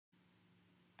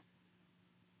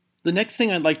The next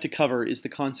thing I'd like to cover is the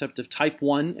concept of type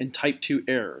 1 and type 2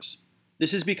 errors.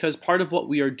 This is because part of what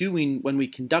we are doing when we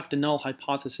conduct a null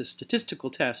hypothesis statistical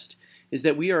test is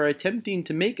that we are attempting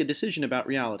to make a decision about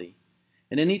reality.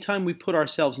 And anytime we put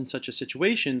ourselves in such a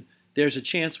situation, there's a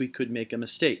chance we could make a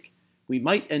mistake. We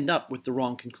might end up with the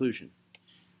wrong conclusion.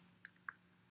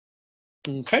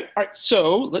 Okay, all right,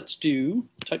 so let's do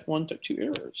type 1, type 2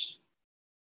 errors.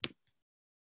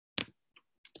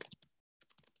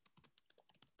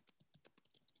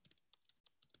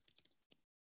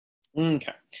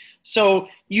 Okay, so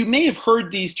you may have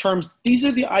heard these terms. These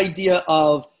are the idea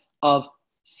of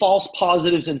false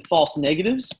positives and false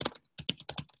negatives.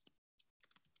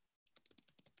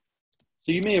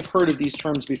 So you may have heard of these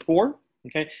terms before.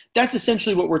 Okay, that's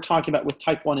essentially what we're talking about with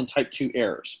type 1 and type 2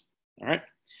 errors. All right,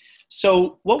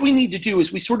 so what we need to do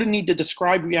is we sort of need to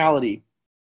describe reality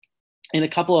in a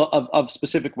couple of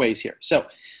specific ways here.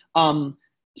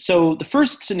 So the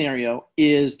first scenario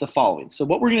is the following. So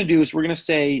what we're going to do is we're going to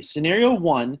say scenario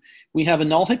 1, we have a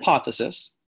null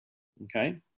hypothesis.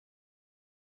 Okay.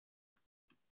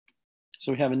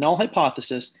 So we have a null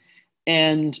hypothesis.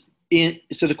 And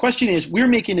so the question is, we're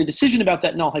making a decision about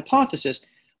that null hypothesis,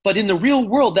 but in the real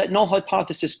world, that null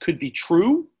hypothesis could be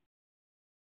true,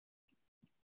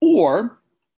 or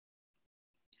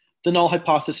the null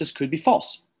hypothesis could be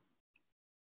false.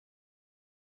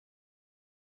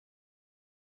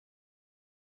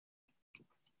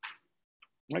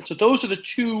 Right, so those are the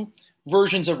two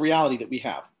versions of reality that we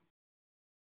have.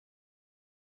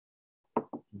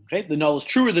 Okay, the null is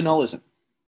true or the null isn't.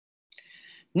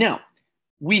 Now,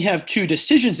 we have two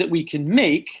decisions that we can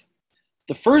make.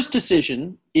 The first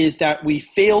decision is that we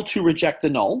fail to reject the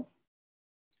null.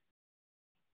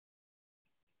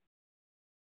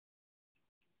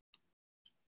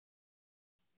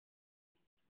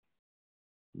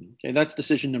 Okay, that's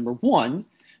decision number 1.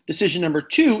 Decision number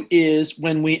 2 is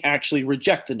when we actually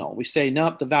reject the null. We say,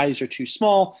 nope, the values are too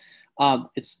small.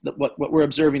 What we're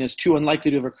observing is too unlikely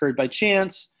to have occurred by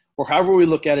chance, or however we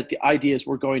look at it, the idea is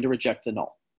we're going to reject the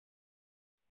null.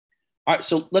 All right,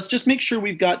 so let's just make sure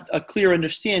we've got a clear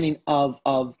understanding of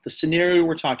the scenario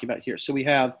we're talking about here. So we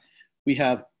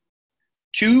have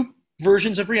two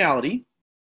versions of reality.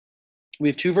 We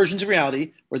have two versions of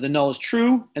reality where the null is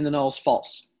true and the null is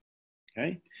false.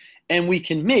 Okay, and we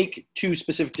can make two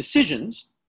specific decisions.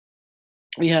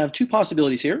 We have two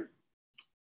possibilities here.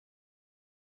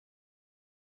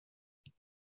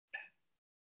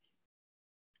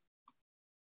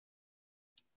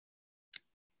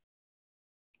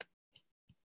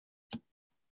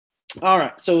 All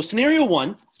right, so scenario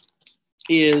 1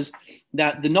 is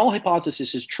that the null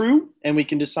hypothesis is true and we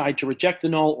can decide to reject the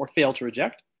null or fail to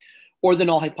reject, or the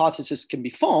null hypothesis can be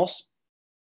false.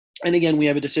 And again, we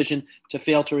have a decision to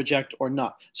fail to reject or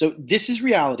not. So this is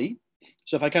reality.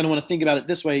 So if I kind of want to think about it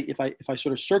this way, if I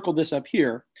sort of circle this up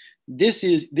here, this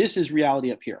is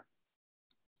reality up here.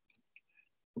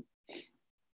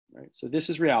 Right, so this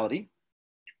is reality.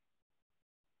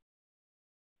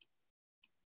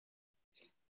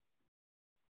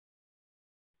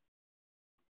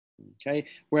 Okay,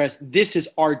 whereas this is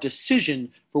our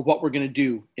decision for what we're going to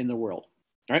do in the world.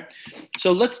 All right,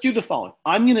 so let's do the following.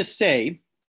 I'm going to say,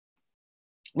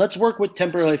 let's work with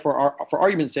temporarily for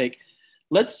argument's sake.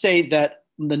 Let's say that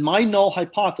my null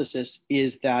hypothesis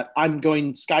is that I'm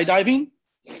going skydiving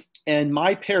and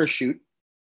my parachute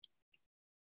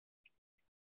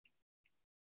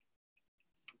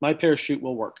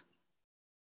will work.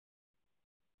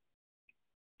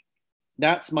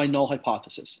 That's my null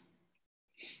hypothesis.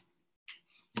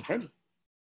 Okay.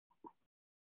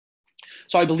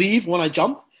 So I believe when I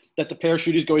jump that the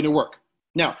parachute is going to work.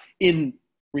 Now, in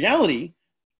reality,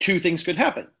 two things could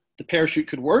happen. The parachute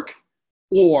could work,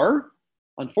 or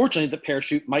unfortunately, the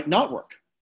parachute might not work.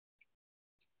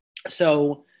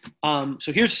 So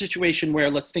here's a situation where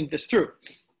let's think this through.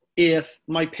 If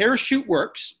my parachute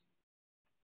works,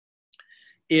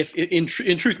 if in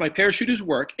truth my parachute is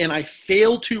work and I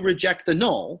fail to reject the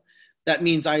null, that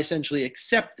means I essentially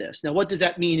accept this. Now, what does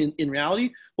that mean in reality?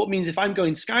 Well, it means if I'm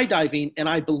going skydiving and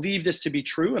I believe this to be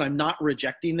true and I'm not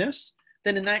rejecting this,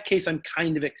 then in that case, I'm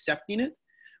kind of accepting it,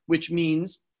 which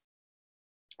means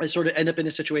I sort of end up in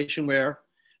a situation where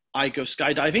I go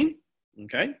skydiving,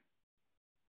 okay?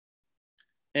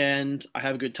 And I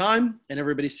have a good time and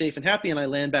everybody's safe and happy and I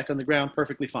land back on the ground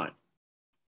perfectly fine,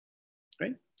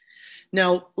 right?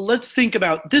 Now, let's think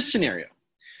about this scenario.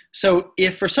 So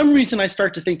if for some reason I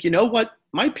start to think, you know what,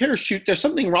 my parachute, there's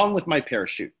something wrong with my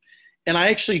parachute, and I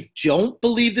actually don't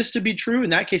believe this to be true, in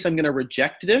that case, I'm going to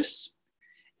reject this.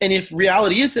 And if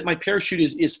reality is that my parachute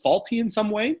is faulty in some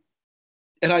way,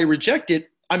 and I reject it,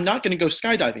 I'm not going to go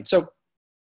skydiving. So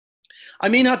I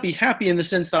may not be happy in the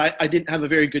sense that I didn't have a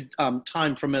very good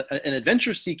time from an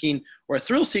adventure-seeking or a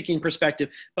thrill-seeking perspective,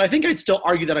 but I think I'd still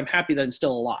argue that I'm happy that I'm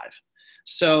still alive.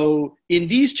 So in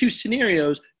these two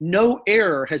scenarios, no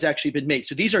error has actually been made.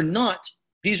 So these are not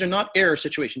error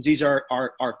situations. These are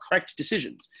correct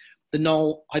decisions. The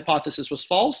null hypothesis was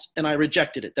false, and I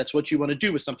rejected it. That's what you want to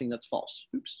do with something that's false.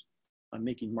 Oops, I'm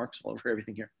making marks all over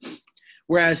everything here.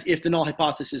 Whereas if the null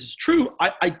hypothesis is true,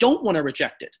 I don't want to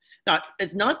reject it. Now,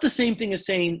 it's not the same thing as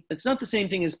saying, it's not the same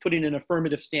thing as putting an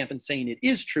affirmative stamp and saying it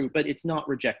is true, but it's not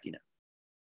rejecting it.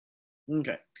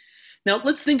 Okay. Now,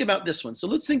 let's think about this one. So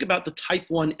let's think about the type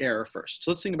 1 error first.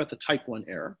 So let's think about the type 1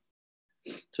 error.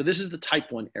 So this is the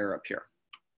type 1 error up here.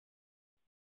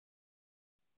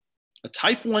 A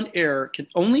type 1 error can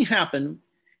only happen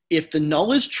if the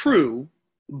null is true,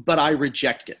 but I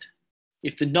reject it.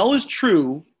 If the null is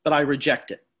true, but I reject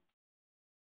it.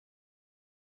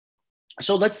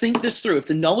 So let's think this through. If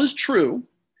the null is true,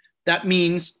 that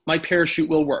means my parachute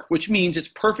will work, which means it's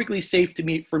perfectly safe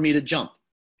for me to jump.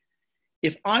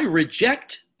 If I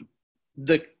reject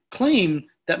the claim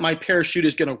that my parachute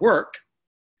is going to work,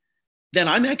 then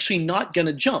I'm actually not going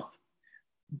to jump.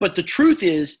 But the truth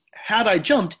is, had I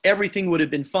jumped, everything would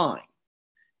have been fine.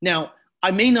 Now,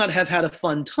 I may not have had a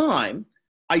fun time.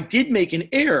 I did make an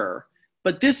error,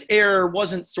 but this error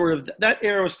wasn't that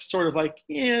error was sort of like,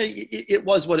 yeah, it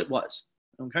was what it was,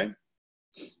 okay?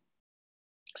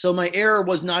 So my error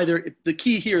was neither, the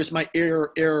key here is my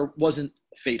error wasn't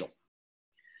fatal.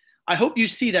 I hope you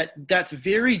see that that's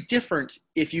very different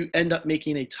if you end up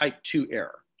making a type 2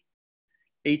 error.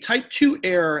 A type 2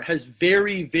 error has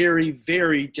very, very,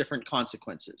 very different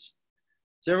consequences.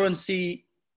 Does everyone see,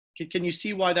 can you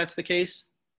see why that's the case?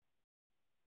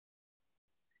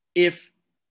 If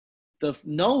the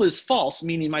null is false,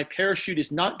 meaning my parachute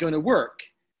is not going to work,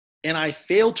 and I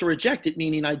fail to reject it,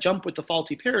 meaning I jump with the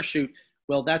faulty parachute,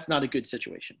 well, that's not a good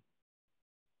situation.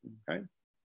 Okay?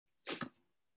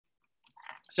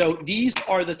 So these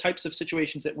are the types of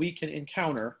situations that we can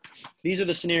encounter. These are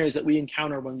the scenarios that we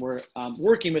encounter when we're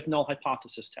working with null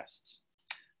hypothesis tests.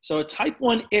 So a type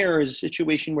 1 error is a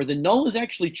situation where the null is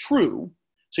actually true.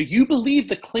 So you believe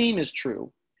the claim is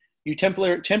true. You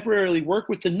temporarily work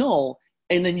with the null,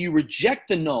 and then you reject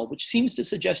the null, which seems to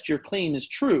suggest your claim is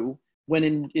true, when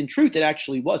in truth it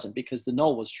actually wasn't, because the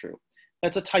null was true.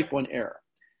 That's a type 1 error.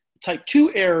 Type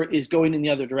 2 error is going in the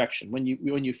other direction, when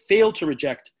you fail to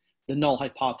reject the null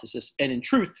hypothesis, and in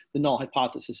truth, the null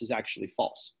hypothesis is actually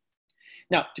false.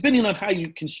 Now, depending on how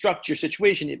you construct your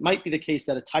situation, it might be the case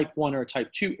that a type 1 or a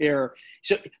type 2 error,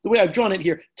 so the way I've drawn it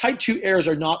here, type 2 errors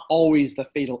are not always the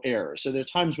fatal error. So there are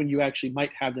times when you actually might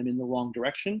have them in the wrong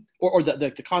direction, or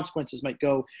the consequences might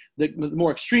go, the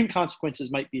more extreme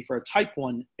consequences might be for a type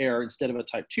 1 error instead of a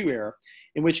type 2 error,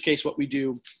 in which case what we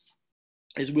do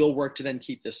is we'll work to then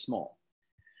keep this small.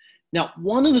 Now,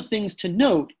 one of the things to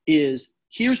note is,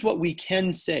 here's what we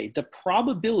can say. The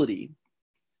probability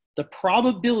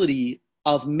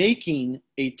of making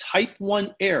a type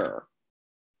 1 error,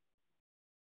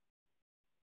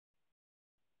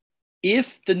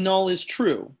 if the null is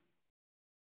true,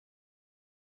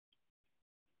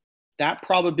 that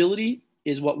probability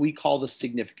is what we call the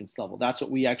significance level. That's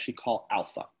what we actually call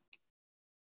alpha.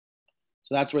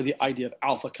 So that's where the idea of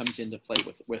alpha comes into play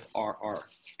with our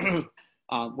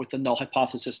with the null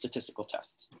hypothesis statistical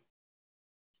tests.